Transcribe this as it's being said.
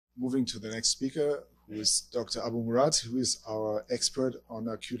moving to the next speaker, who is Dr. Abou Mourad, who is our expert on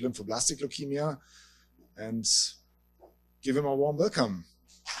acute lymphoblastic leukemia. And give him a warm welcome.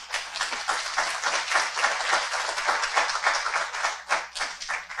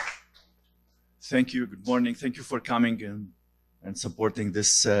 Thank you. Good morning. Thank you for coming and supporting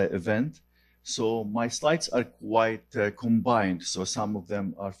this event. So my slides are quite combined. So some of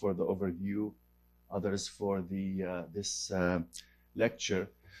them are for the overview, others for this lecture.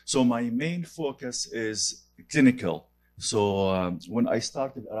 So my main focus is clinical. So when I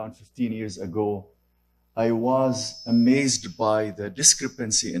started around 15 years ago, I was amazed by the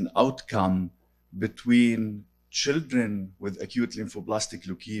discrepancy in outcome between children with acute lymphoblastic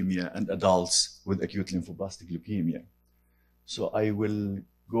leukemia and adults with acute lymphoblastic leukemia. So I will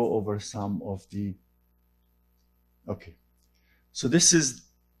go over some of the, okay. So this is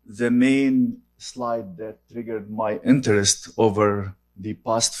the main slide that triggered my interest over the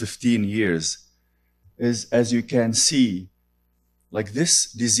past 15 years. Is, as you can see, like this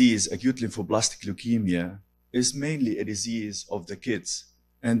disease, acute lymphoblastic leukemia, is mainly a disease of the kids.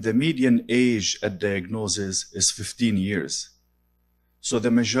 And the median age at diagnosis is 15 years. So the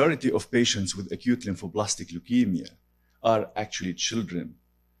majority of patients with acute lymphoblastic leukemia are actually children.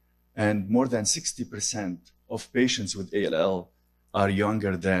 And more than 60% of patients with ALL are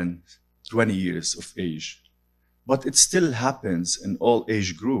younger than 20 years of age. But it still happens in all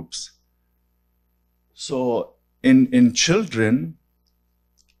age groups. So in children,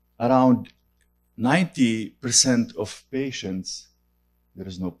 around 90% of patients, there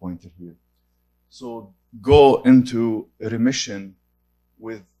is no pointer here, so go into remission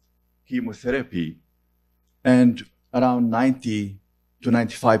with chemotherapy, and around 90 to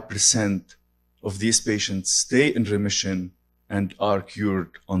 95% of these patients stay in remission and are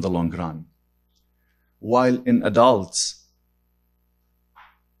cured on the long run. While in adults,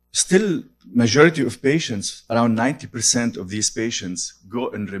 still majority of patients, around 90% of these patients go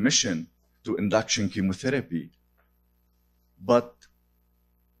in remission to induction chemotherapy. But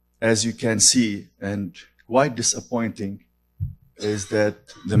as you can see, and quite disappointing, is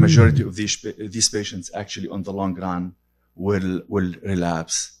that the majority of these patients actually on the long run will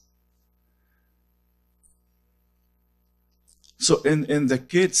relapse. So in the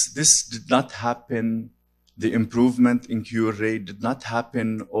kids, this did not happen. The improvement in cure rate did not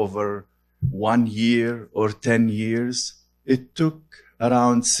happen over 1 year or 10 years. It took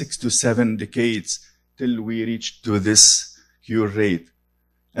around 6 to 7 decades till we reached to this cure rate.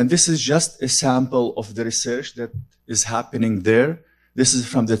 And this is just a sample of the research that is happening there. This is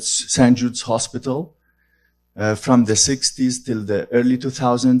from the St. Jude's Hospital from the 60s till the early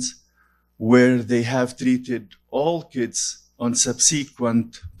 2000s, where they have treated all kids on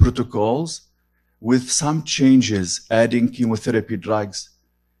subsequent protocols with some changes, adding chemotherapy drugs,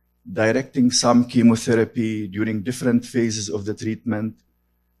 directing some chemotherapy during different phases of the treatment.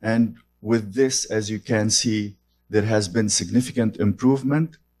 And with this, as you can see, there has been significant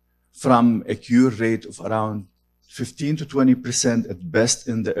improvement from a cure rate of around 15 to 20% at best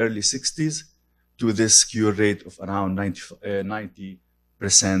in the early 60s to this cure rate of around 90%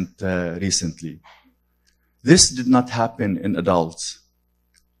 recently. This did not happen in adults.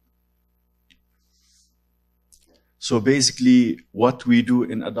 So basically, what we do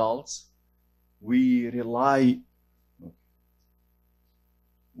in adults, we rely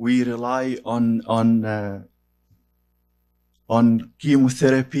on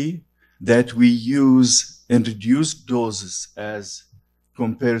chemotherapy that we use in reduced doses as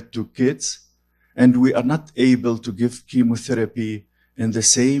compared to kids. And we are not able to give chemotherapy in the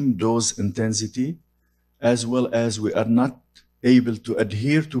same dose intensity, as well as we are not able to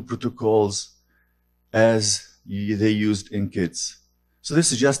adhere to protocols as they used in kids. So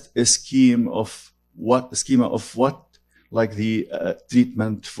this is just a schema of what like the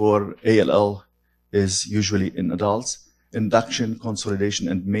treatment for ALL is usually in adults: induction, consolidation,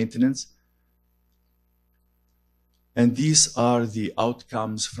 and maintenance. And these are the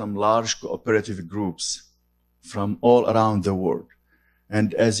outcomes from large cooperative groups from all around the world.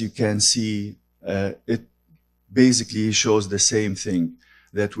 And as you can see, it basically shows the same thing,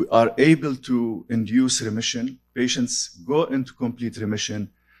 that we are able to induce remission. Patients go into complete remission,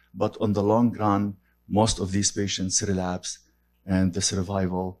 but on the long run, most of these patients relapse, and the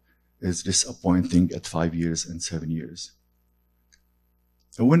survival is disappointing at 5 years and 7 years.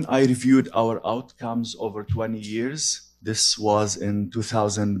 And when I reviewed our outcomes over 20 years, this was in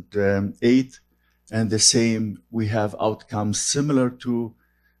 2008, and the same, we have outcomes similar to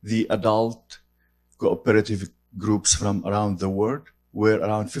the adult cooperative groups from around the world, where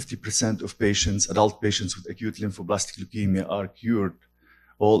around 50% of patients, adult patients with acute lymphoblastic leukemia, are cured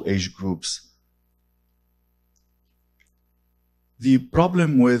all age groups. The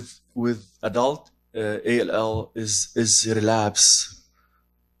problem with adult ALL is relapse.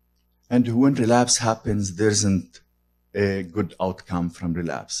 And when relapse happens, there isn't a good outcome from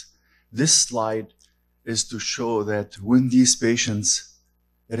relapse. This slide is to show that when these patients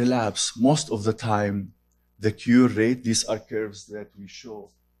relapse, most of the time, the cure rate, these are curves that we show,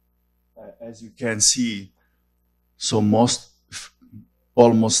 as you can see, so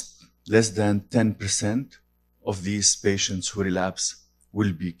almost less than 10% of these patients who relapse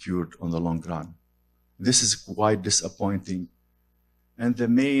will be cured on the long run. This is quite disappointing. And the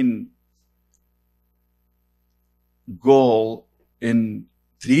main goal in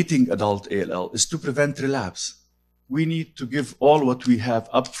treating adult ALL is to prevent relapse. We need to give all what we have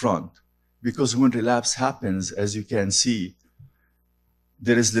up front, because when relapse happens, as you can see,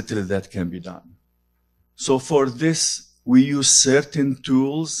 there is little that can be done. So for this, we use certain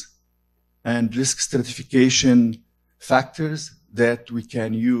tools and risk stratification factors that we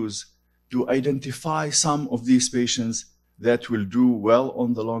can use to identify some of these patients that will do well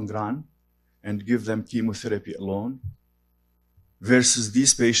on the long run and give them chemotherapy alone, versus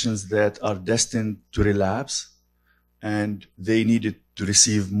these patients that are destined to relapse and they needed to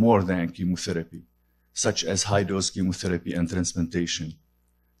receive more than chemotherapy, such as high-dose chemotherapy and transplantation.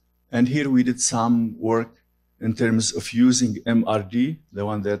 And here we did some work in terms of using MRD, the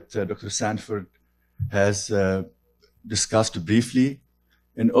one that Dr. Sanford has discussed briefly,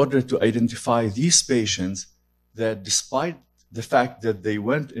 in order to identify these patients that, despite the fact that they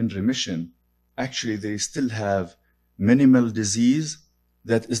went in remission, actually they still have minimal disease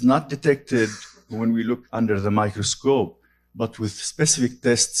that is not detected when we look under the microscope, but with specific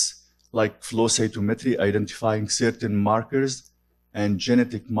tests like flow cytometry identifying certain markers and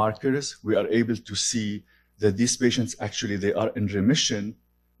genetic markers, we are able to see that these patients actually, they are in remission,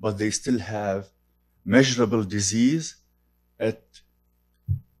 but they still have measurable disease at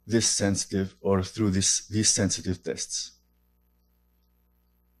this sensitive or through these sensitive tests.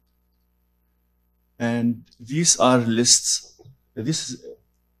 And these are lists, this is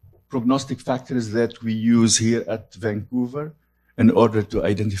prognostic factors that we use here at Vancouver in order to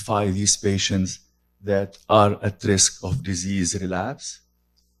identify these patients that are at risk of disease relapse.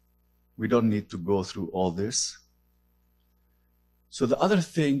 We don't need to go through all this. So the other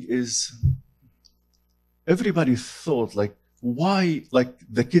thing is, everybody thought, like, why, like,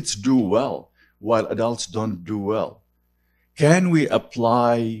 the kids do well while adults don't do well? Can we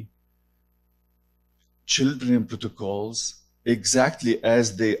apply children protocols exactly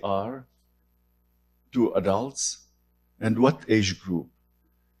as they are to adults, and what age group?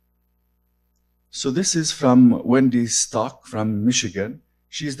 So this is from Wendy Stock from Michigan.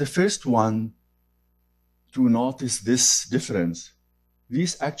 She's the first one to notice this difference.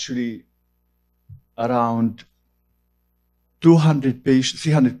 These actually around 300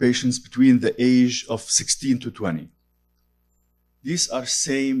 patients between the age of 16 to 20. These are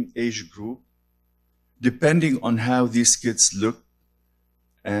same age group, depending on how these kids look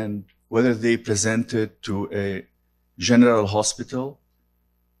and whether they presented to a general hospital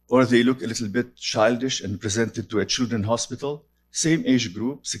or they look a little bit childish and presented to a children's hospital, same age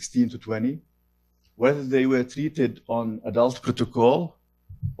group, 16 to 20, whether they were treated on adult protocol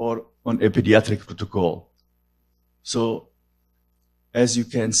or on a pediatric protocol. So as you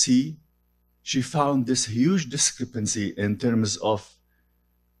can see, she found this huge discrepancy in terms of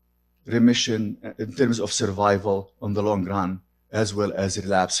remission, in terms of survival on the long run, as well as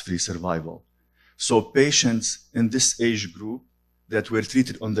relapse-free survival. So patients in this age group that were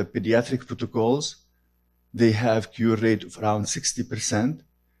treated on the pediatric protocols, they have cure rate of around 60%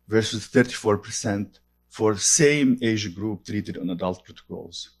 versus 34% for same age group treated on adult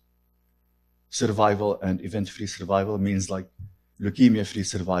protocols. Survival and event-free survival means like leukemia-free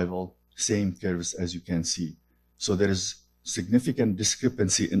survival, same curves as you can see. So there is significant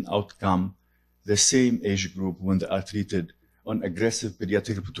discrepancy in outcome, the same age group when they are treated on aggressive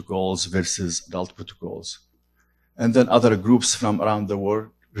pediatric protocols versus adult protocols. And then other groups from around the world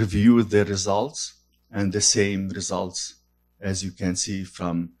reviewed their results, and the same results as you can see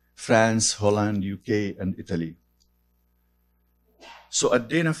from France, Holland, UK, and Italy. So at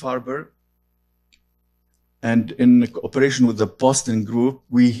Dana-Farber, and in cooperation with the Boston group,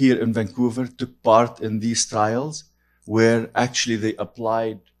 we here in Vancouver took part in these trials where actually they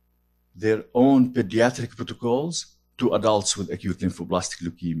applied their own pediatric protocols to adults with acute lymphoblastic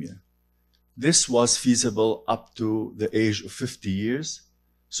leukemia. This was feasible up to the age of 50 years.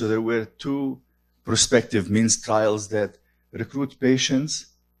 So there were two prospective means trials that recruit patients,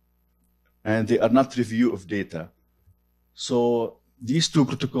 and they are not review of data. So these two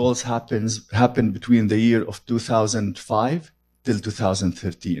protocols happened between the year of 2005 till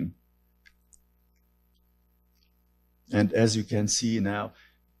 2013. And as you can see now,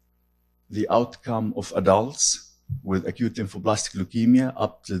 the outcome of adults with acute lymphoblastic leukemia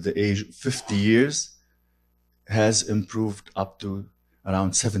up to the age of 50 years has improved up to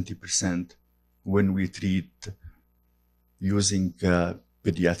around 70% when we treat using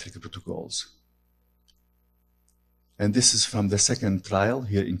pediatric protocols. And this is from the second trial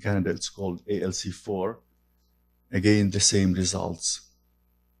here in Canada. It's called ALC4. Again, the same results.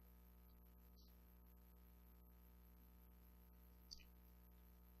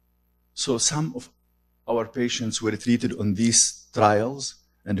 So some of our patients were treated on these trials,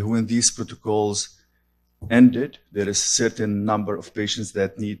 and when these protocols ended, there is a certain number of patients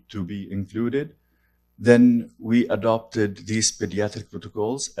that need to be included. Then we adopted these pediatric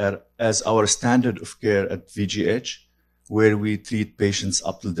protocols as our standard of care at VGH, where we treat patients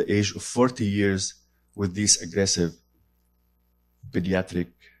up to the age of 40 years with these aggressive pediatric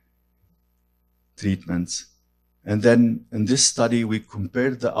treatments. And then in this study, we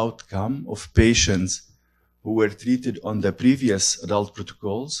compared the outcome of patients who were treated on the previous adult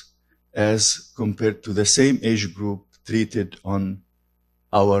protocols as compared to the same age group treated on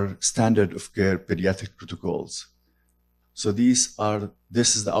our standard of care pediatric protocols. So this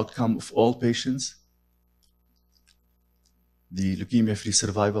is the outcome of all patients, the leukemia-free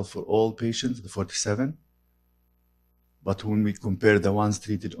survival for all patients, the 47. But when we compare the ones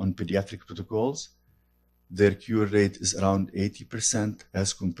treated on pediatric protocols, their cure rate is around 80%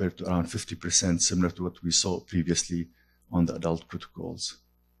 as compared to around 50%, similar to what we saw previously on the adult protocols.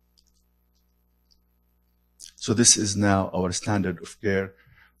 So this is now our standard of care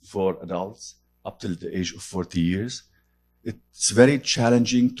for adults up till the age of 40 years. It's very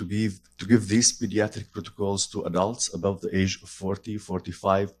challenging to give these pediatric protocols to adults above the age of 40,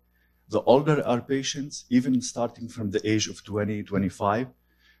 45. The older our patients, even starting from the age of 20, 25,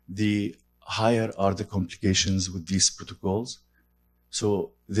 the higher are the complications with these protocols.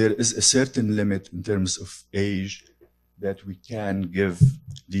 So there is a certain limit in terms of age that we can give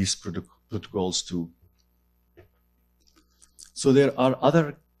these protocols to. So there are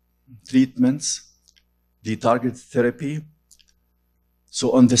other treatments, the targeted therapy.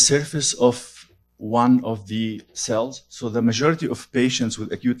 So on the surface of one of the cells, so the majority of patients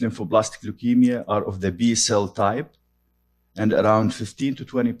with acute lymphoblastic leukemia are of the B cell type, and around 15 to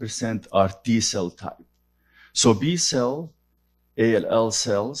 20% are T cell type. So B cell, ALL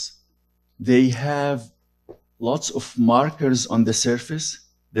cells, they have lots of markers on the surface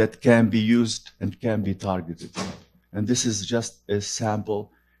that can be used and can be targeted. And this is just a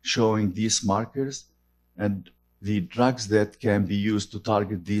sample showing these markers and the drugs that can be used to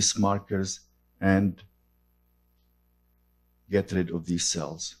target these markers and get rid of these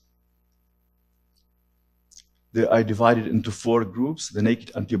cells. They are divided into 4 groups: the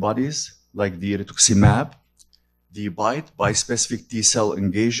naked antibodies, like the rituximab, the bispecific T cell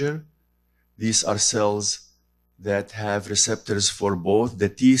engager. These are cells that have receptors for both the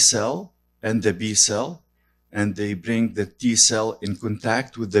T cell and the B cell, and they bring the T cell in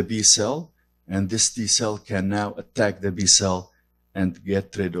contact with the B cell, and this T cell can now attack the B cell and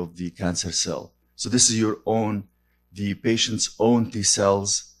get rid of the cancer cell. So this is the patient's own T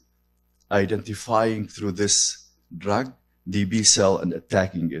cells identifying through this drug, the B cell, and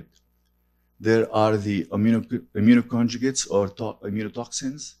attacking it. There are the immunoconjugates or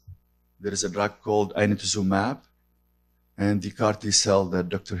immunotoxins. There is a drug called inotuzumab and the CAR T cell that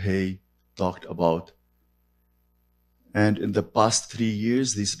Dr. Hay talked about. And in the past 3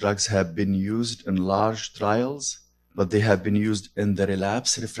 years, these drugs have been used in large trials, but they have been used in the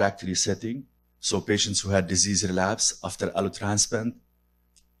relapse refractory setting. So patients who had disease relapse after allotransplant,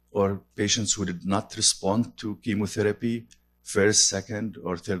 or patients who did not respond to chemotherapy, first, second,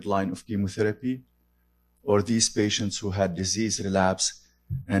 or third line of chemotherapy, or these patients who had disease relapse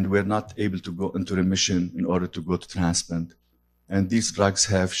and were not able to go into remission in order to go to transplant. And these drugs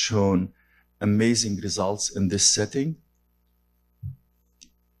have shown amazing results in this setting.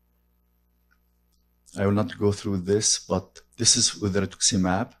 I will not go through this, but this is with the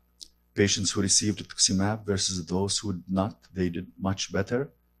rituximab. Patients who received rituximab versus those who did not, they did much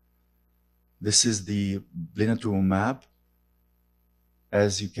better. This is the blinatumomab.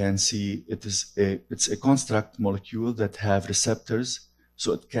 As you can see, it's a construct molecule that have receptors,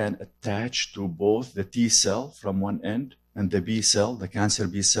 so it can attach to both the T cell from one end and the B cell, the cancer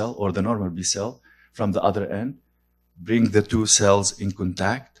B cell, or the normal B cell from the other end, bring the 2 cells in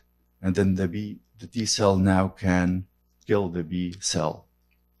contact, and then the T cell now can kill the B cell.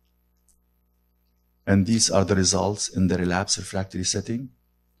 And these are the results in the relapse refractory setting.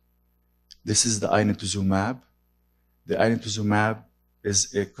 This is the inotuzumab. The inotuzumab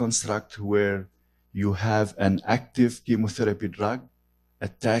is a construct where you have an active chemotherapy drug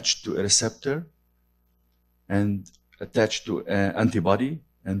attached to a receptor and attached to an antibody.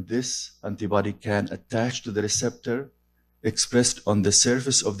 And this antibody can attach to the receptor expressed on the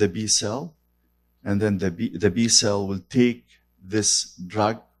surface of the B cell. And then the B cell will take this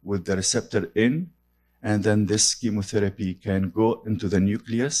drug with the receptor in, and then this chemotherapy can go into the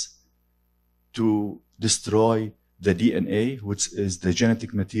nucleus to destroy the DNA, which is the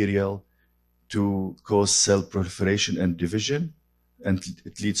genetic material to cause cell proliferation and division, and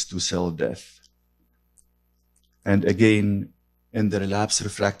it leads to cell death. And again, in the relapse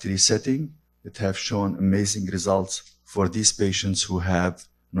refractory setting, it have shown amazing results for these patients who have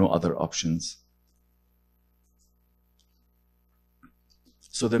no other options.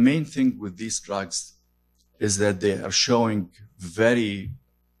 So the main thing with these drugs is that they are showing very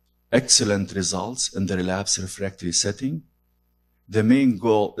excellent results in the relapse refractory setting. The main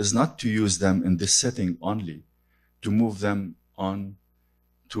goal is not to use them in this setting only, to move them on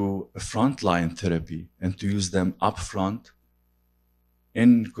to a frontline therapy and to use them upfront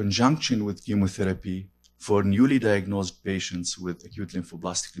in conjunction with chemotherapy for newly diagnosed patients with acute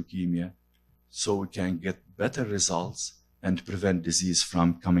lymphoblastic leukemia, so we can get better results and prevent disease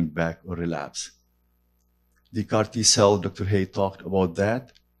from coming back or relapse. The CAR T cell, Dr. Hay talked about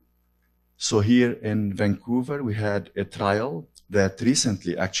that. So here in Vancouver, we had a trial that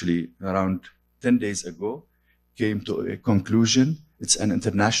recently, actually around 10 days ago, came to a conclusion. It's an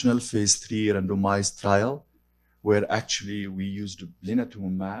international phase 3 randomized trial where actually we used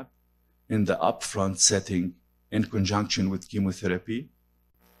blinatumomab in the upfront setting in conjunction with chemotherapy.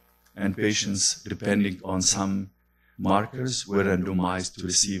 And patients, depending on some markers, were randomized to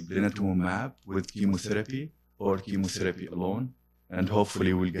receive blinatumomab with chemotherapy or chemotherapy alone. And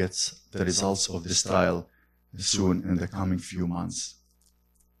hopefully we'll get the results of this trial soon in the coming few months.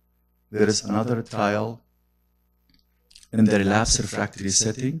 There is another trial in the relapse refractory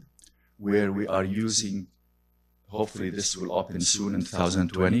setting where we are using, hopefully this will open soon in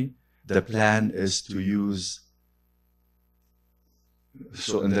 2020. The plan is to use,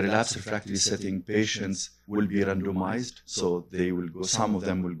 so in the relapse refractory setting, patients will be randomized. So they will go, some of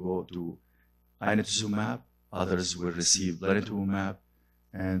them will go to inotuzumab, others will receive blinatumomab,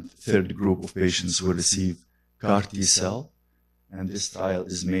 and third group of patients will receive CAR T cell. And this trial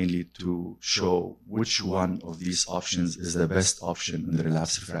is mainly to show which one of these options is the best option in the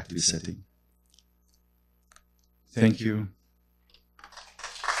relapse refractory setting. Thank you.